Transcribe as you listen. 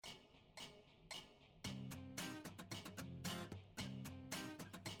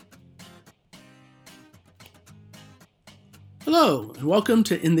Hello, and welcome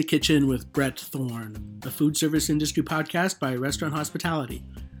to In the Kitchen with Brett Thorne, a food service industry podcast by Restaurant Hospitality.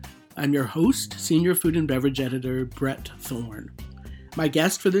 I'm your host, Senior Food and Beverage Editor Brett Thorne. My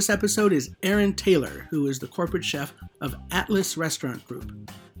guest for this episode is Aaron Taylor, who is the corporate chef of Atlas Restaurant Group,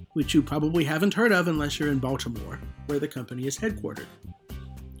 which you probably haven't heard of unless you're in Baltimore, where the company is headquartered.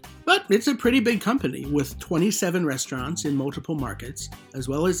 But it's a pretty big company with 27 restaurants in multiple markets, as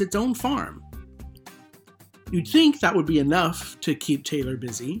well as its own farm. You'd think that would be enough to keep Taylor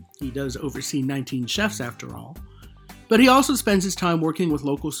busy. He does oversee 19 chefs after all. But he also spends his time working with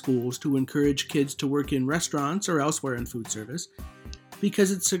local schools to encourage kids to work in restaurants or elsewhere in food service,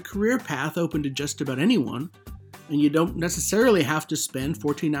 because it's a career path open to just about anyone, and you don't necessarily have to spend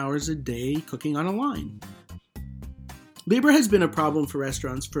 14 hours a day cooking on a line. Labor has been a problem for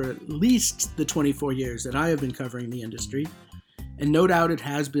restaurants for at least the 24 years that I have been covering the industry, and no doubt it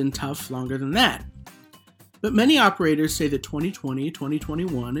has been tough longer than that. But many operators say that 2020,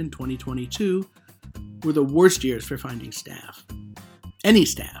 2021, and 2022 were the worst years for finding staff. Any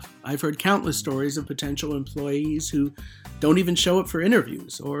staff. I've heard countless stories of potential employees who don't even show up for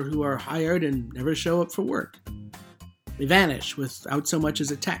interviews or who are hired and never show up for work. They vanish without so much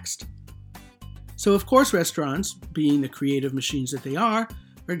as a text. So of course restaurants, being the creative machines that they are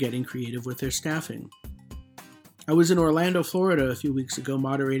getting creative with their staffing. I was in Orlando, Florida a few weeks ago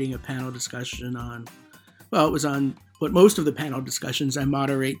moderating a panel discussion on it was on what most of the panel discussions I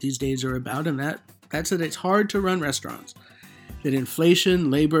moderate these days are about, and that's that it's hard to run restaurants. That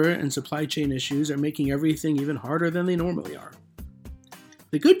inflation, labor, and supply chain issues are making everything even harder than they normally are.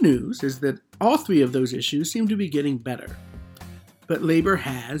 The good news is that all three of those issues seem to be getting better. But labor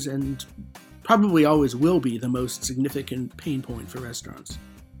has, and probably always will be, the most significant pain point for restaurants.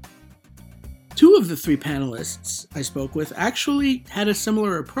 Two of the three panelists I spoke with actually had a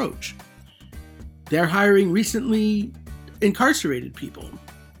similar approach. They're hiring recently incarcerated people,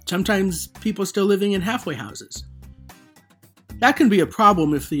 sometimes people still living in halfway houses. That can be a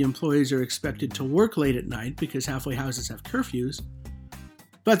problem if the employees are expected to work late at night because halfway houses have curfews.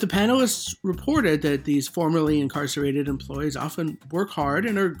 But the panelists reported that these formerly incarcerated employees often work hard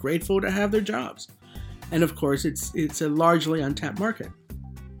and are grateful to have their jobs. And of course, it's a largely untapped market.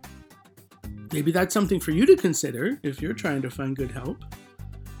 Maybe that's something for you to consider if you're trying to find good help.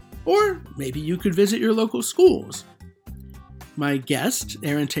 Or maybe you could visit your local schools. My guest,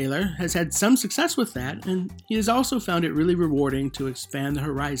 Aaron Taylor, has had some success with that, and he has also found it really rewarding to expand the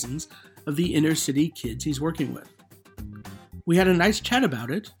horizons of the inner city kids he's working with. We had a nice chat about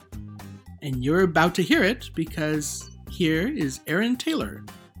it, and you're about to hear it because here is Aaron Taylor.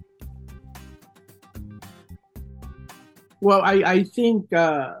 Well, I think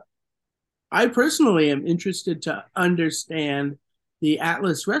I personally am interested to understand the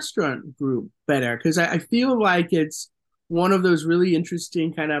Atlas Restaurant Group better, because I feel like it's one of those really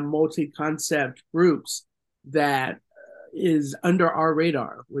interesting kind of multi-concept groups that is under our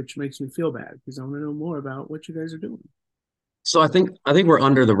radar, which makes me feel bad because I want to know more about what you guys are doing. So I think we're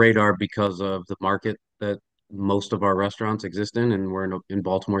under the radar because of the market that most of our restaurants exist in, and we're in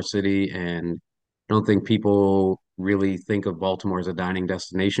Baltimore City, and I don't think people really think of Baltimore as a dining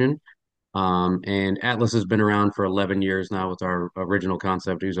destination. And Atlas has been around for 11 years now with our original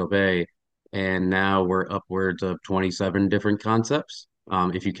concept, Ouzo Bay, and now we're upwards of 27 different concepts,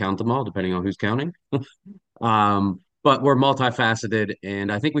 if you count them all, depending on who's counting. But we're multifaceted,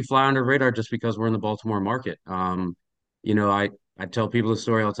 and I think we fly under the radar just because we're in the Baltimore market. I tell people the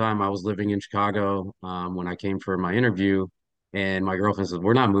story all the time. I was living in Chicago when I came for my interview, and my girlfriend said,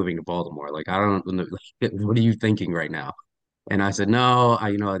 "We're not moving to Baltimore. Like, I don't, what are you thinking right now?" And I said, "No,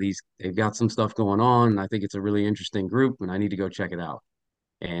 they've got some stuff going on. And I think it's a really interesting group, and I need to go check it out."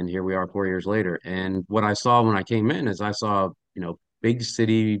 And here we are 4 years later. And what I saw when I came in is I saw, big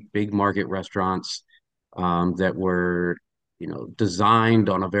city, big market restaurants that were, designed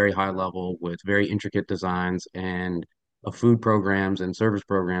on a very high level with very intricate designs and food programs and service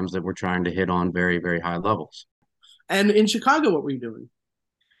programs that we're trying to hit on very, very high levels. And in Chicago, what were you doing?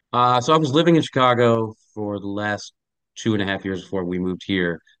 So I was living in Chicago for the last 2.5 years before we moved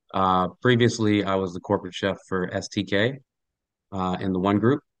here. Previously, I was the corporate chef for STK in the One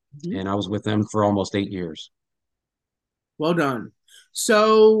Group, Mm-hmm. and I was with them for almost 8 years. Well done.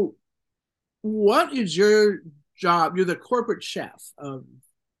 So, what is your job? You're the corporate chef of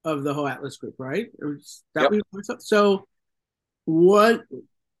the whole Atlas Group, right? Or is that Yep. what so, what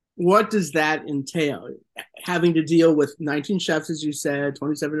what does that entail? Having to deal with 19 chefs, as you said,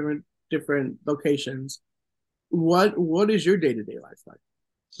 27 different locations. What is your day-to-day life like?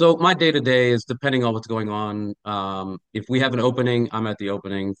 So my day to day is depending on what's going on. If we have an opening, I'm at the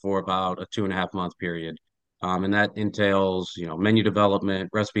opening for about a 2.5 month period. And that entails, menu development,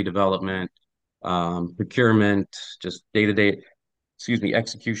 recipe development, procurement, just day-to-day, excuse me,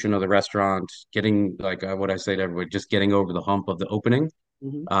 execution of the restaurant, getting like what I say to everybody, just getting over the hump of the opening.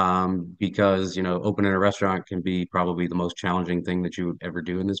 Hmm. Because opening a restaurant can be probably the most challenging thing that you would ever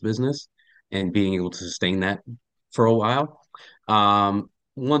do in this business, and being able to sustain that for a while.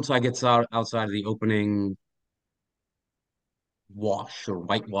 Once I get outside of the opening wash or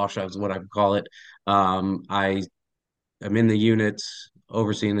whitewash, is what I would call it. I am in the units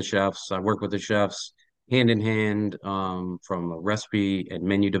overseeing the chefs. I work with the chefs hand in hand, from a recipe and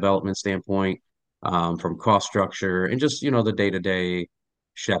menu development standpoint, from cost structure and just, the day-to-day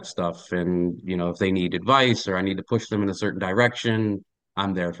chef stuff. And, if they need advice or I need to push them in a certain direction,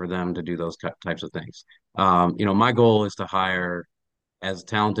 I'm there for them to do those types of things. My goal is to hire as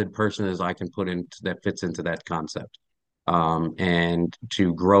talented person as I can put in that fits into that concept, and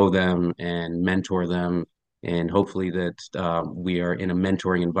to grow them and mentor them. And hopefully that we are in a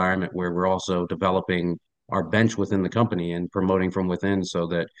mentoring environment where we're also developing our bench within the company and promoting from within so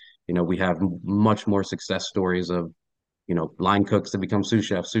that, we have much more success stories of, line cooks to become sous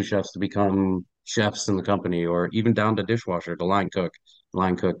chefs to become chefs in the company, or even down to dishwasher to line cook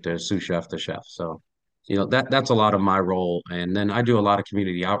to sous chef to chef. So, that's a lot of my role. And then I do a lot of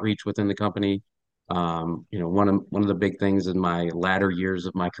community outreach within the company. One of the big things in my latter years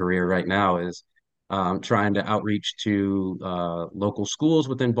of my career right now is trying to outreach to local schools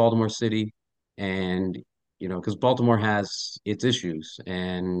within Baltimore City, and because Baltimore has its issues,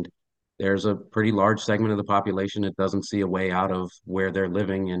 and there's a pretty large segment of the population that doesn't see a way out of where they're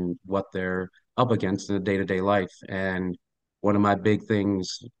living and what they're up against in a day-to-day life. And one of my big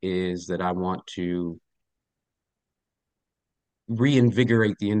things is that I want to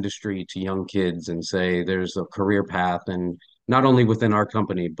reinvigorate the industry to young kids and say there's a career path, and not only within our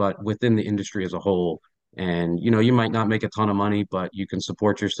company but within the industry as a whole. And you might not make a ton of money, but you can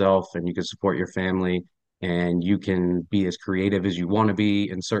support yourself and you can support your family, and you can be as creative as you want to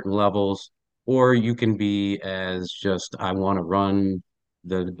be in certain levels, or you can be as just, I want to run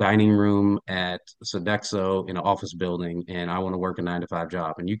the dining room at Sodexo in an office building and I want to work a 9 to 5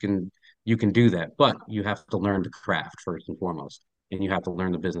 job. And you can do that, but you have to learn the craft first and foremost, and you have to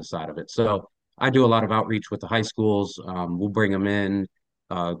learn the business side of it. So I do a lot of outreach with the high schools. We'll bring them in,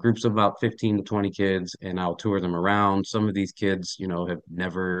 groups of about 15 to 20 kids, and I'll tour them around. Some of these kids, have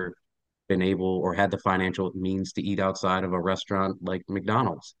never been able or had the financial means to eat outside of a restaurant like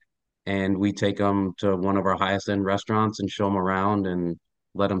McDonald's. And we take them to one of our highest end restaurants and show them around and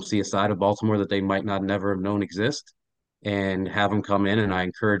let them see a side of Baltimore that they might not never have known exist, and have them come in, and I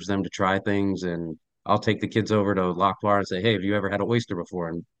encourage them to try things. And I'll take the kids over to Lock Bar and say, "Hey, have you ever had an oyster before?"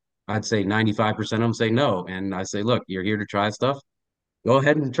 And I'd say 95% of them say no. And I say, "Look, you're here to try stuff. Go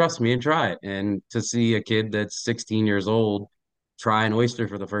ahead and trust me and try it." And to see a kid that's 16 years old try an oyster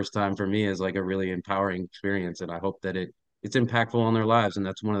for the first time, for me, is like a really empowering experience. And I hope that it's impactful on their lives. And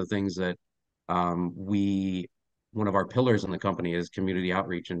that's one of the things that we one of our pillars in the company is community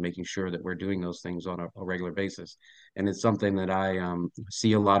outreach and making sure that we're doing those things on a regular basis. And it's something that I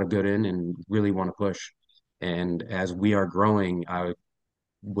see a lot of good in and really want to push. And as we are growing,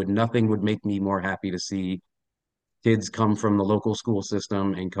 nothing would make me more happy to see kids come from the local school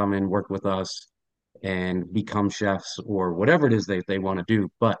system and come and work with us and become chefs or whatever it is they want to do,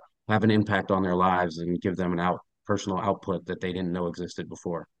 but have an impact on their lives and give them personal output that they didn't know existed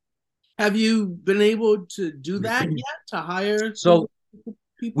before. Have you been able to do that yet, to hire those So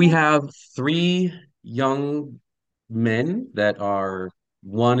we people? have three young men that are,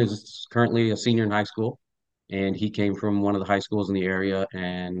 one is currently a senior in high school, and he came from one of the high schools in the area,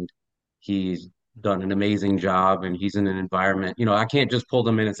 and he's done an amazing job. And he's in an environment, I can't just pull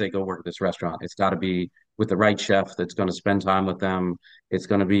them in and say, go work at this restaurant. It's got to be with the right chef that's going to spend time with them. It's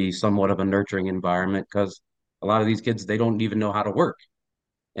going to be somewhat of a nurturing environment, because a lot of these kids, they don't even know how to work,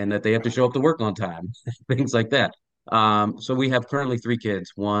 and that they have to show up to work on time, things like that. So we have currently three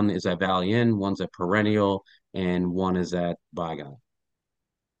kids. One is at Valley Inn, one's at Perennial, and one is at Bygone.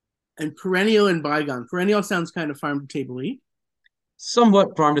 And Perennial and Bygone. Perennial sounds kind of farm to table-y.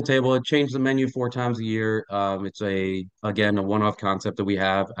 Somewhat farm to table. It changed the menu 4 times a year. It's again, a one-off concept that we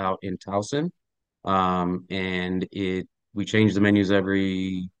have out in Towson. And we change the menus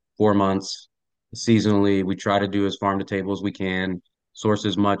every 4 months seasonally. We try to do as farm to table as we can, source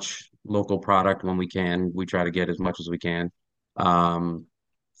as much local product when we can. We try to get as much as we can. Um,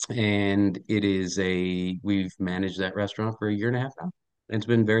 and we've managed that restaurant for a year and a half now. And it's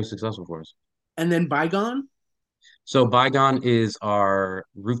been very successful for us. And then Bygone. So Bygone is our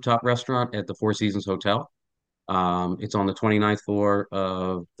rooftop restaurant at the Four Seasons Hotel. It's on the 29th floor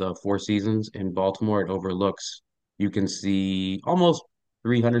of the Four Seasons in Baltimore. It overlooks, you can see almost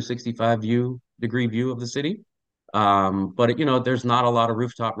 365 degree view of the city. But there's not a lot of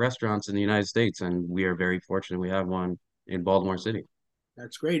rooftop restaurants in the United States, and we are very fortunate we have one in Baltimore City.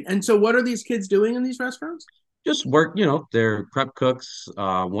 That's great. And so, what are these kids doing in these restaurants? Just work, they're prep cooks.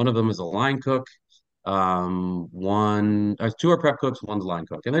 One of them is a line cook. Two are prep cooks, one's a line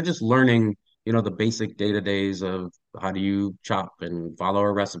cook, and they're just learning, the basic day-to-days of how do you chop and follow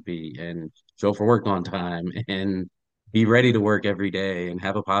a recipe and show for work on time and be ready to work every day and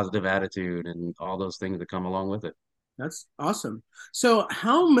have a positive attitude and all those things that come along with it. That's awesome. So,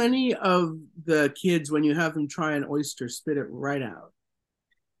 how many of the kids, when you have them try an oyster, spit it right out?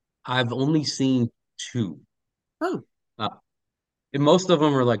 I've only seen two. Oh, Uh, and most of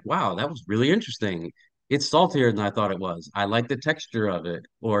them are like, wow, that was really interesting. It's saltier than I thought it was. I like the texture of it.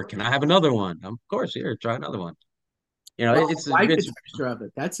 Or can I have another one? Of course, here, try another one. well, I like the It's texture of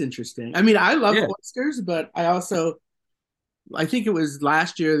it. That's interesting. I mean, I love yeah. oysters, but I think it was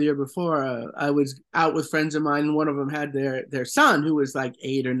last year or the year before, I was out with friends of mine, and one of them had their son who was like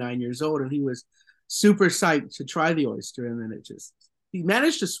 8 or 9 years old, and he was super psyched to try the oyster, and then he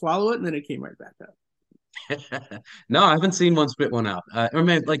managed to swallow it, and then it came right back up. No, I haven't seen one spit one out. I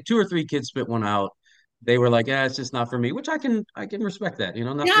mean, like two or three kids spit one out. They were like, "Yeah, it's just not for me," which I can respect that.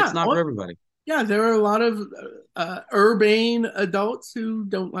 It's Yeah, not for everybody. yeah, there are a lot of urbane adults who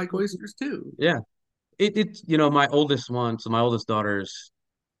don't like oysters too. Yeah, my oldest one. So my oldest daughter's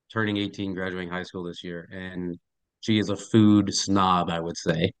turning 18, graduating high school this year, and she is a food snob, I would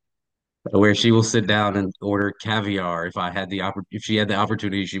say, where she will sit down and order caviar. If she had the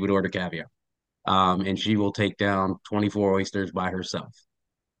opportunity, she would order caviar. And she will take down 24 oysters by herself.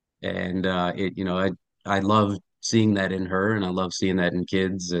 And I love seeing that in her, and I love seeing that in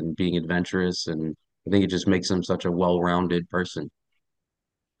kids and being adventurous. And I think it just makes them such a well-rounded person.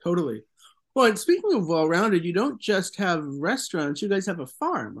 Totally. Well, and speaking of well-rounded, you don't just have restaurants; you guys have a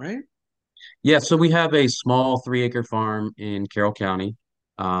farm, right? Yeah, so we have a small 3-acre farm in Carroll County.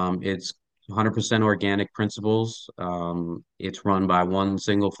 It's 100% organic principles. It's run by one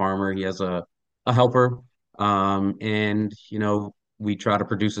single farmer. He has a helper. And we try to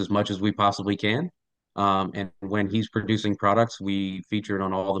produce as much as we possibly can. And when he's producing products, we feature it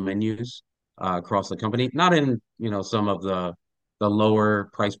on all the menus across the company. Not in, some of the lower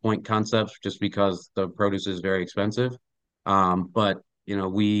price point concepts, just because the produce is very expensive. But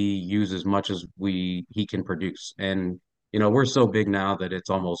we use as much as he can produce. And, we're so big now that it's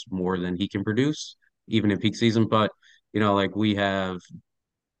almost more than he can produce, even in peak season. But, like we have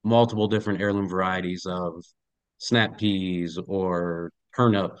multiple different heirloom varieties of snap peas or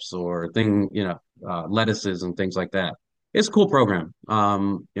turnips or lettuces and things like that. It's a cool program.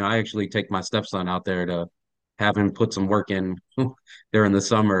 I actually take my stepson out there to have him put some work in during the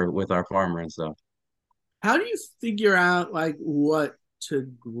summer with our farmer and stuff. How do you figure out like what to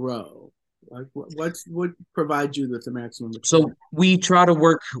grow? Like what provides you with the maximum So exposure? we try to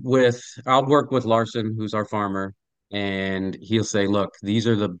I'll work with Larson, who's our farmer, and he'll say, look, these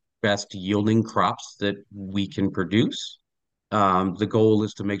are the best yielding crops that we can produce. The goal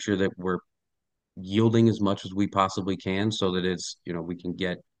is to make sure that we're yielding as much as we possibly can so that we can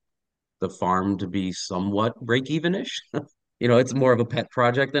get the farm to be somewhat break even-ish. It's more of a pet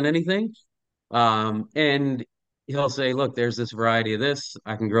project than anything. And he'll say, look, there's this variety of this.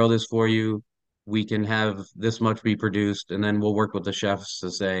 I can grow this for you. We can have this much be produced. And then we'll work with the chefs to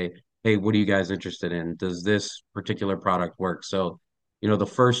say, hey, what are you guys interested in? Does this particular product work? So, the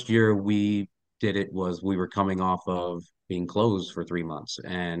first year we did it was we were coming off of being closed for 3 months.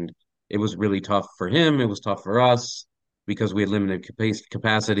 And it was really tough for him. It was tough for us because we had limited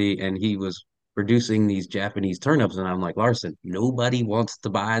capacity. And he was producing these Japanese turnips. And I'm like, Larson, nobody wants to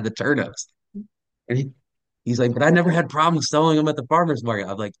buy the turnips. And he's like, but I never had problems selling them at the farmer's market.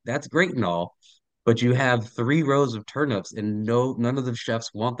 I'm like, that's great and all, but you have 3 rows of turnips and none of the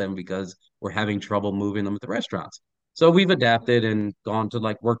chefs want them because we're having trouble moving them at the restaurants. So we've adapted and gone to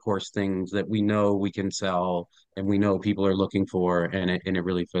like workhorse things that we know we can sell and we know people are looking for, and it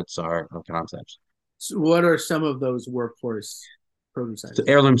really fits our concepts. So what are some of those workforce produce So items?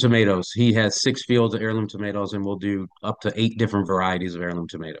 heirloom tomatoes. He has 6 fields of heirloom tomatoes, and we'll do up to 8 different varieties of heirloom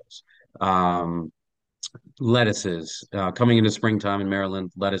tomatoes. Um, Lettuces. Coming into springtime in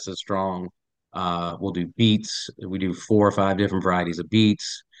Maryland, lettuce is strong. We'll do beets. We do 4 or 5 different varieties of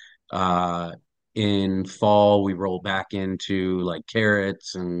beets. Uh, in fall, we roll back into like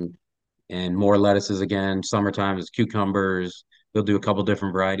carrots and more lettuces again. Summertime is cucumbers. We'll do a couple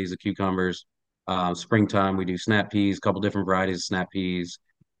different varieties of cucumbers. Springtime, we do snap peas, a couple different varieties of snap peas.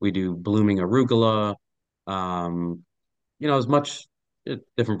 We do blooming arugula. Um, as much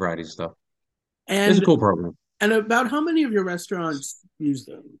different varieties of stuff. It's a And cool program. about how many of your restaurants use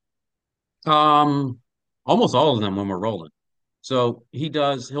them? Um, Almost all of them when we're rolling. So he'll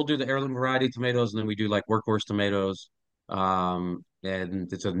do the heirloom variety tomatoes, and then we do like workhorse tomatoes. And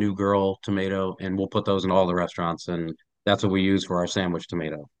it's a new girl tomato, and we'll put those in all the restaurants, and that's what we use for our sandwich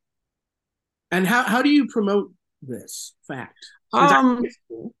tomato. And how do you promote this fact? Because Um, it's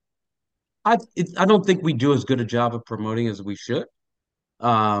cool. I don't think we do as good a job of promoting as we should.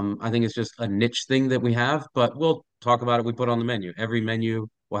 I think it's just a niche thing that we have, but we'll talk about it. We put on the menu. Every menu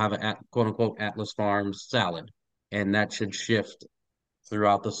will have a quote unquote Atlas Farms salad, and that should shift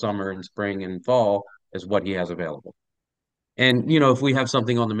throughout the summer and spring and fall as what he has available. And if we have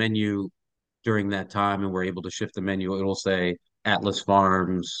something on the menu during that time and we're able to shift the menu, it'll say Atlas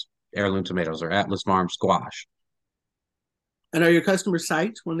Farms heirloom tomatoes or Atlas Farms squash. And are your customers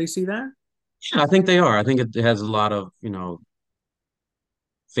psyched when they see that? Yeah, I think they are. I think it has a lot of,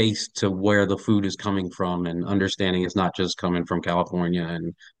 face to where the food is coming from and understanding it's not just coming from California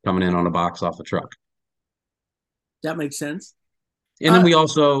and coming in on a box off a truck. That makes sense. And then Uh,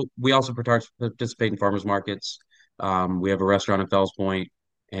 we also participate in farmers markets. We have a restaurant in Fells Point,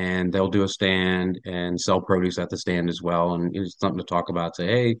 and they'll do a stand and sell produce at the stand as well. And it's something to talk about. Say,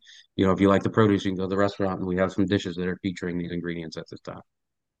 hey, if you like the produce, you can go to the restaurant, and we have some dishes that are featuring these ingredients at this time.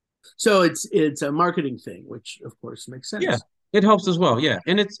 so it's a marketing thing, which of course makes Yeah, sense. it helps as well. Yeah,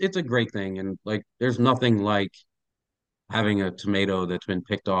 and it's a great thing. And like, there's nothing like having a tomato that's been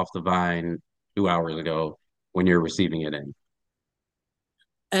picked off the vine 2 hours ago when you're receiving it in.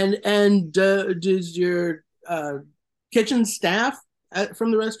 And does your kitchen staff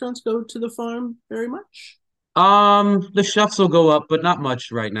from the restaurants go to the farm very much? The chefs will go up, but not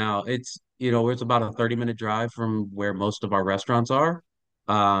much right now. It's about a 30-minute drive from where most of our restaurants are.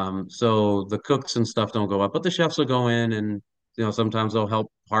 So the cooks and stuff don't go up, but the chefs will go in and, sometimes they'll help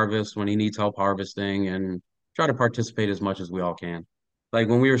harvest when he needs help harvesting and try to participate as much as we all can. Like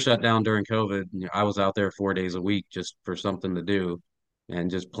when we were shut down during COVID, I was out there 4 days a week just for something to do and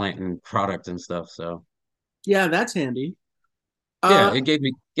just planting product and stuff. So Yeah, that's handy. yeah, Uh, it gave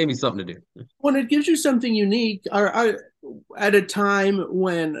me something to do. when it gives you something unique, are at a time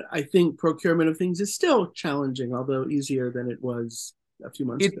when I think procurement of things is still challenging, although easier than it was a few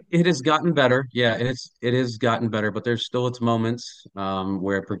months It ago. it has gotten better. Yeah, it has gotten better, but there's still its moments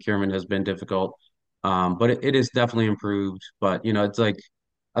where procurement has been difficult. But it is definitely improved. But it's like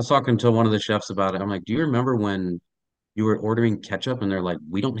I was talking to one of the chefs about it. I'm like, do you remember when you were ordering ketchup and they're like,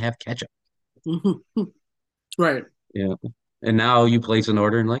 we don't have ketchup? Right. Yeah. And now you place an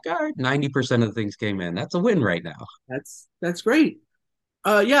order and like, all right, 90% of the things came in. That's a win right now. That's great.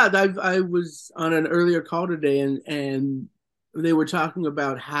 Yeah, I was on an earlier call today, and they were talking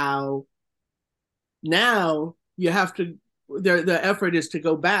about how now you have to the effort is to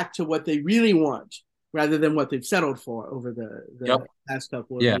go back to what they really want rather than what they've settled for over the Yep. past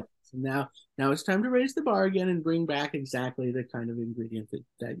couple of Yeah. years. And now it's time to raise the bar again and bring back exactly the kind of ingredient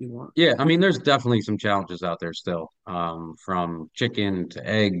that you want. Yeah. I mean, there's definitely some challenges out there still. From chicken to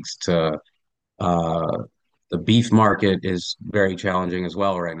eggs to uh the beef market is very challenging as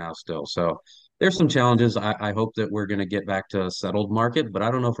well right now still. So there's some challenges. I hope that we're going to get back to a settled market, but I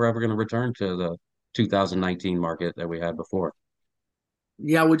don't know if we're ever going to return to the 2019 market that we had before.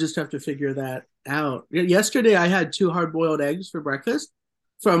 Yeah, we'll just have to figure that out. Yesterday, I had two hard boiled eggs for breakfast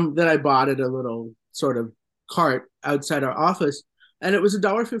from that I bought at a little sort of cart outside our office, and it was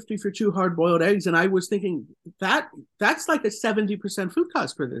 $1.50 for two hard boiled eggs. And I was thinking that's like a 70% food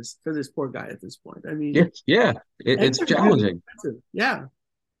cost for this poor guy at this point. I Yeah, mean, yeah, eggs it's are really challenging. expensive. Yeah.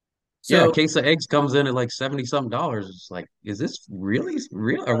 Yeah, a So case of eggs comes in at like 70 something dollars. It's like, is this really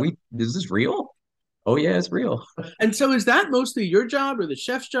real? Is this real? Oh yeah, it's real. so is that mostly your job or the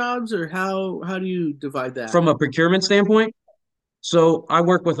chef's jobs, or how do you divide that? From a procurement standpoint, so I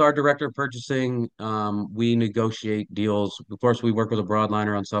work with our director of purchasing. We negotiate deals. Of course, we work with a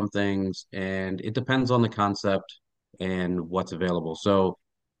broadliner on some things, and it depends on the concept and what's available. So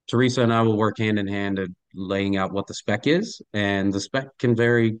Teresa and I will work hand in hand at laying out what the spec is, and the spec can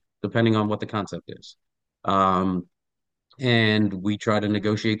vary depending on what the concept is. Um, and we try to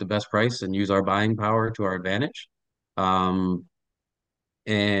negotiate the best price and use our buying power to our advantage. Um,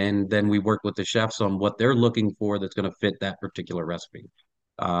 and then we work with the chefs on what they're looking for that's going to fit that particular recipe.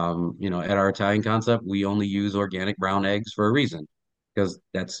 At our Italian concept, we only use organic brown eggs for a reason, because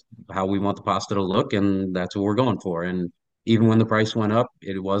that's how we want the pasta to look, and that's what we're going for. And even when the price went up,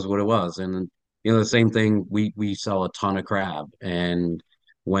 it was what it was. And the same thing, we sell a ton of crab, and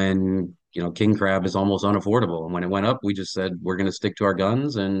when king crab is almost unaffordable, and when it went up, we just said we're going to stick to our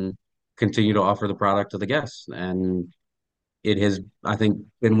guns and continue to offer the product to the guests. And it has, I think,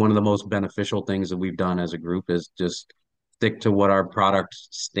 been one of the most beneficial things that we've done as a group is just stick to what our product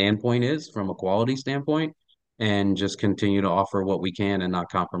standpoint is from a quality standpoint and just continue to offer what we can and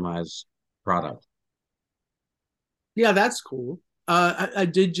not compromise product. Yeah, that's cool.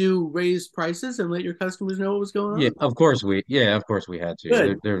 Did you raise prices and let your customers know what was going on? Yeah, of course we had to.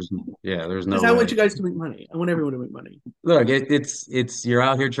 Good, There's because no I want way. you guys to make money. I want everyone to make money. Look, it's you're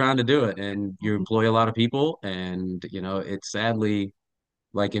out here trying to do it and you employ a lot of people and it's sadly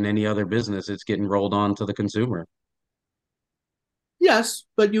like in any other business, it's getting rolled on to the consumer. Yes,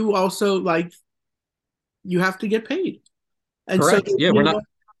 but you also like you have to get paid, and so Correct. Yeah, you know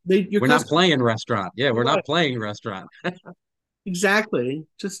your we're not customers. playing restaurant. Yeah, we're not Right. playing restaurant. Exactly.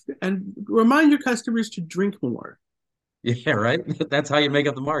 Just and remind your customers to drink more. Yeah, right. That's how you make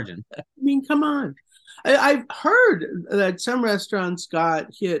up the margin. I mean, come on. I've heard that some restaurants got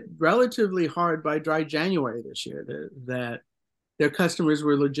hit relatively hard by dry January this year. That their customers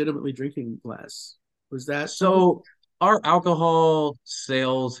were legitimately drinking less. Was that something? So our alcohol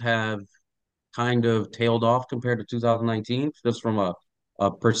sales have kind of tailed off compared to 2019, just from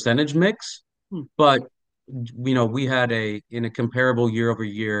a percentage mix. Hmm. But we had in a comparable year over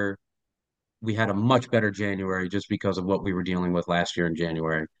year, we had a much better January just because of what we were dealing with last year in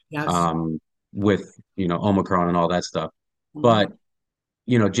January, Yes. um, with Omicron and all that stuff. Mhm. But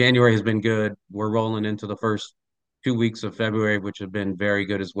January has been good. We're rolling into the first 2 weeks of February, which have been very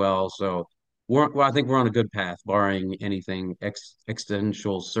good as well. So I think we're on a good path, barring anything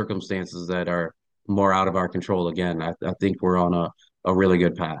existential circumstances that are more out of our control. Again, I think we're on a really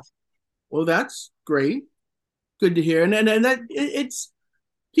good path. Well, that's great. Good to hear. And that it's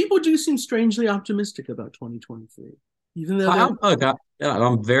people do seem strangely optimistic about 2023, even though they're Look, yeah,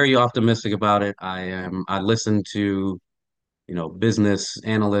 I'm very optimistic about it. I listen to business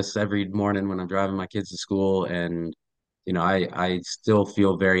analysts every morning when I'm driving my kids to school, and I still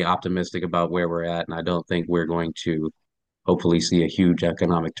feel very optimistic about where we're at, and I don't think we're going to hopefully see a huge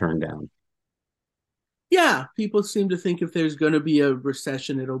economic turn down. yeah, people seem to think if there's going to be a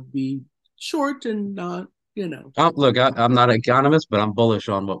recession, it'll be short and not, you know. Look, I'm not an economist, but I'm bullish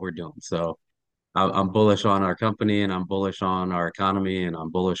on what we're doing. So I'm bullish on our company, and I'm bullish on our economy, and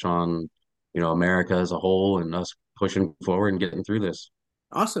I'm bullish on America as a whole, and us pushing forward and getting through this.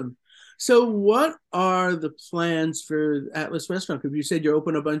 Awesome. So, what are the plans for Atlas Restaurant Group? You said you're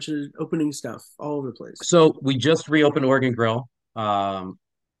open a bunch of opening stuff all over the place. So we just reopened Oregon Grill.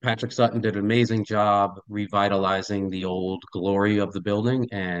 Patrick Sutton did an amazing job revitalizing the old glory of the building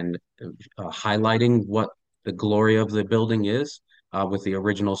and highlighting what the glory of the building is with the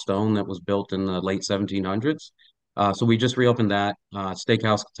original stone that was built in the late 1700s. So we just reopened that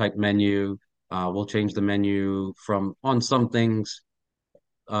steakhouse type menu. We'll change the menu from on some things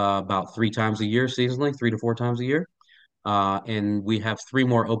about 3 times a year seasonally, 3 to 4 times a year. And we have 3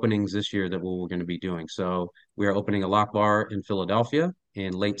 more openings this year that we're going to be doing. So we are opening a lock bar in Philadelphia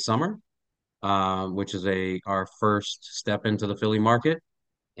in late summer, which is our first step into the Philly market.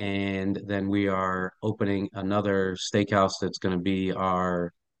 And then we are opening another steakhouse that's going to be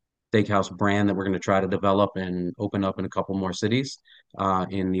our steakhouse brand that we're going to try to develop and open up in a couple more cities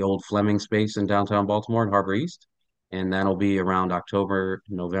in the old Fleming space in downtown Baltimore and Harbor East. And that'll be around October,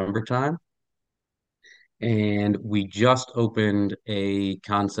 November time. And we just opened a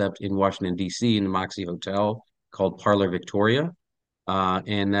concept in Washington, D.C. in the Moxie Hotel called Parlor Victoria.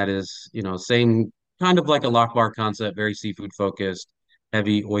 And that is, same kind of like a lock bar concept, very seafood focused,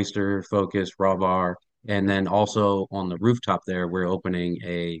 heavy oyster focused, raw bar. And then also on the rooftop there, we're opening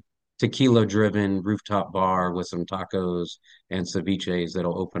a tequila driven rooftop bar with some tacos and ceviches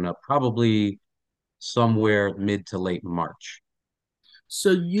that'll open up probably somewhere mid to late March.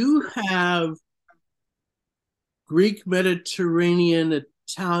 So, you have Greek, Mediterranean,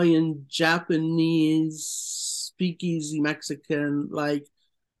 Italian, Japanese, speakeasy, Mexican, like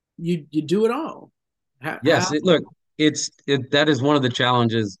you do it all. How Yes, look, that is one of the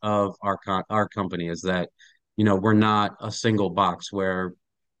challenges of our company is that, we're not a single box where,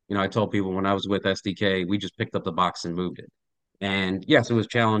 I told people when I was with SDK, we just picked up the box and moved it. And yes, it was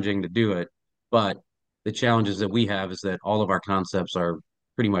challenging to do it, but the challenges that we have is that all of our concepts are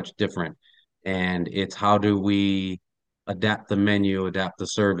pretty much different. And it's how do we adapt the menu, adapt the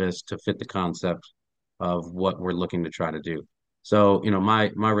service to fit the concept of what we're looking to try to do. So, my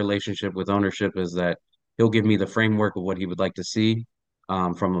relationship with ownership is that he'll give me the framework of what he would like to see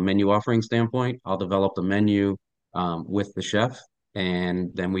from a menu offering standpoint. I'll develop the menu with the chef, and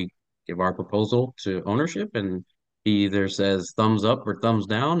then we give our proposal to ownership, and he either says thumbs up or thumbs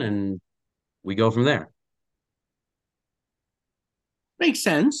down, and we go from there. Makes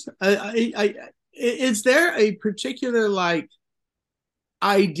sense. Is there a particular like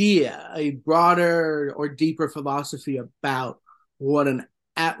idea, a broader or deeper philosophy about what an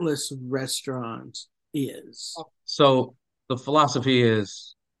Atlas restaurant is? So the philosophy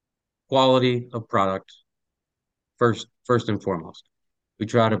is quality of product first and foremost. We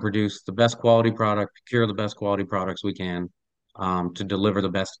try to produce the best quality product, procure the best quality products we can, to deliver the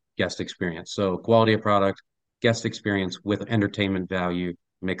best guest experience. So quality of product, guest experience with entertainment value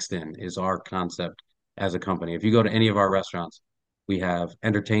mixed in is our concept as a company. If you go to any of our restaurants, we have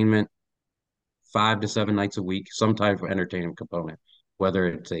entertainment 5 to 7 nights a week, some type of entertainment component, whether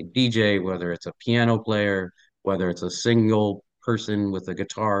it's a DJ, whether it's a piano player, whether it's a single person with a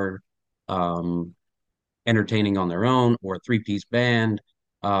guitar, um, entertaining on their own, or a three-piece band.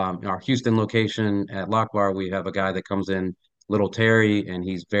 In our Houston location at Lock Bar, we have a guy that comes in, Little Terry, and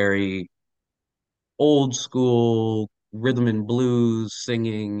he's very old school rhythm and blues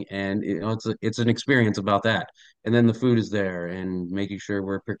singing, and it's an experience about that. And then the food is there, and making sure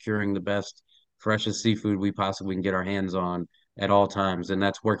we're procuring the best, freshest seafood we possibly can get our hands on at all times. And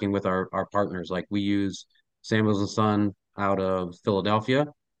that's working with our partners. Like we use Samuels and Son out of Philadelphia.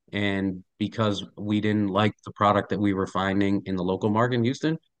 And because we didn't like the product that we were finding in the local market in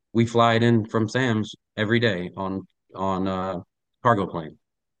Houston, we fly it in from Sam's every day on cargo plane.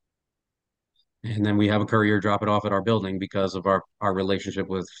 And then we have a courier drop it off at our building because of our relationship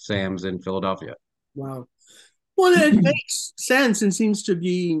with Sam's in Philadelphia. Wow. Well, it makes sense and seems to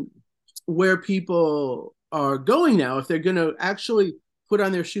be where people are going now. If they're going to actually put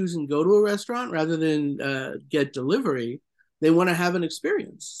on their shoes and go to a restaurant rather than get delivery, they want to have an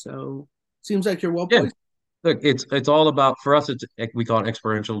experience. So it seems like you're well Yeah, poised. look, it's all about for us. It's we call it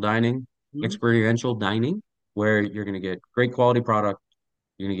experiential dining, where you're going to get great quality product,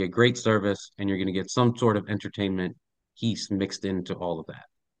 you're going to get great service, and you're going to get some sort of entertainment piece mixed into all of that.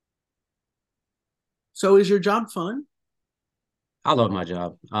 So is your job fun? I love my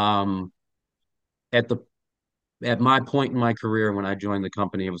job. At the at my point in my career when I joined the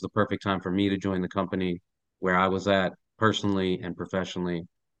company, it was the perfect time for me to join the company where I was at personally and professionally.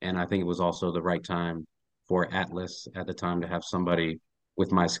 And I think it was also the right time for Atlas at the time to have somebody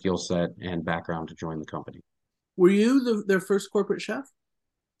with my skill set and background to join the company. Were you their first corporate chef?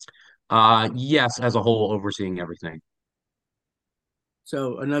 Yes, as a whole, overseeing everything.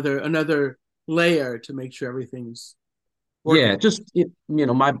 So another layer to make sure everything's working. Yeah, just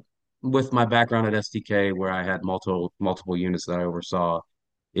my with my background at STK where I had multiple units that I oversaw,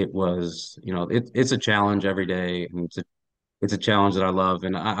 it was, it's a challenge every day, and it's a challenge that I love.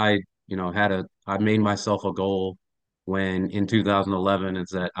 And I made myself a goal when in 2011 is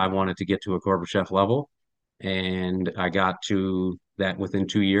that I wanted to get to a corporate chef level. And I got to that within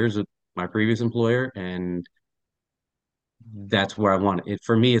 2 years of my previous employer. And that's where I want it.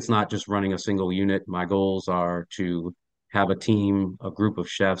 For me, it's not just running a single unit. My goals are to have a team, a group of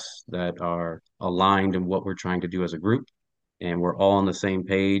chefs that are aligned in what we're trying to do as a group. And we're all on the same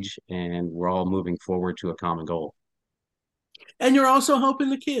page and we're all moving forward to a common goal. And you're also helping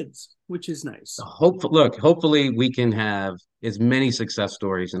the kids, which is nice. Hopefully we can have as many success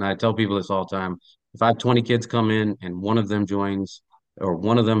stories. And I tell people this all the time. If I have 20 kids come in and one of them joins or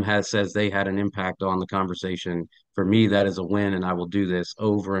one of them has says they had an impact on the conversation, for me, that is a win. And I will do this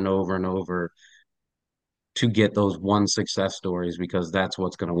over and over and over to get those one success stories because that's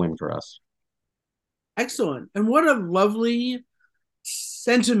what's going to win for us. Excellent. And what a lovely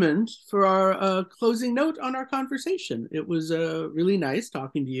sentiment for our closing note on our conversation. It was really nice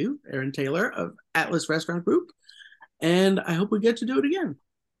talking to you, Aaron Taylor of Atlas Restaurant Group, and I hope we get to do it again.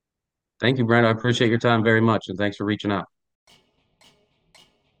 Thank you, Brent. I appreciate your time very much. And thanks for reaching out.